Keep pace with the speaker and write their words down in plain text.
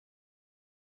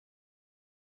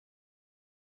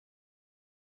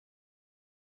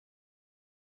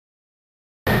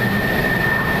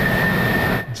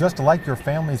Just like your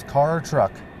family's car or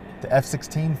truck, the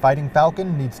F-16 Fighting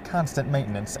Falcon needs constant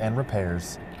maintenance and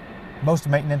repairs. Most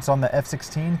maintenance on the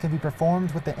F-16 can be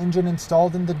performed with the engine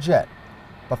installed in the jet,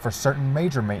 but for certain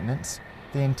major maintenance,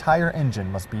 the entire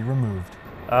engine must be removed.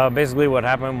 Basically what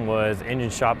happened was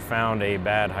engine shop found a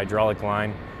bad hydraulic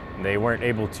line. They weren't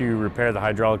able to repair the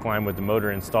hydraulic line with the motor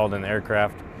installed in the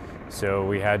aircraft, so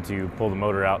we had to pull the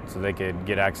motor out so they could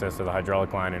get access to the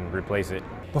hydraulic line and replace it.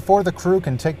 Before the crew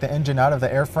can take the engine out of the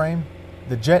airframe,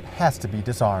 the jet has to be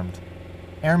disarmed.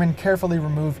 Airmen carefully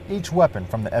remove each weapon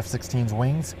from the F-16's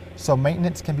wings so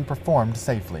maintenance can be performed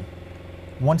safely.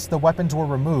 Once the weapons were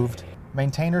removed,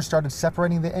 maintainers started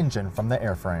separating the engine from the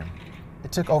airframe.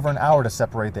 It took over an hour to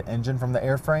separate the engine from the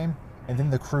airframe, and then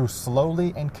the crew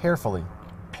slowly and carefully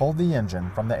pulled the engine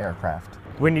from the aircraft.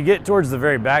 When you get towards the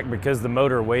very back, because the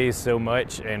motor weighs so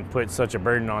much and puts such a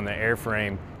burden on the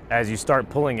airframe, as you start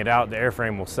pulling it out, the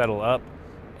airframe will settle up.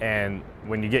 And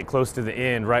when you get close to the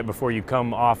end, right before you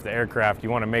come off the aircraft, you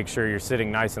want to make sure you're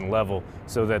sitting nice and level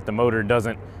so that the motor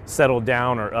doesn't settle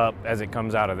down or up as it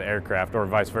comes out of the aircraft, or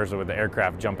vice versa with the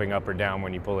aircraft jumping up or down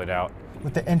when you pull it out.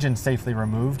 With the engine safely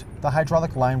removed, the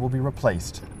hydraulic line will be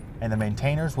replaced, and the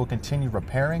maintainers will continue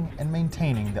repairing and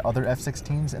maintaining the other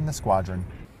F-16s in the squadron.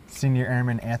 Senior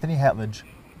Airman Anthony Hetlage,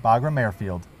 Bagram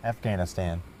Airfield,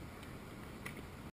 Afghanistan.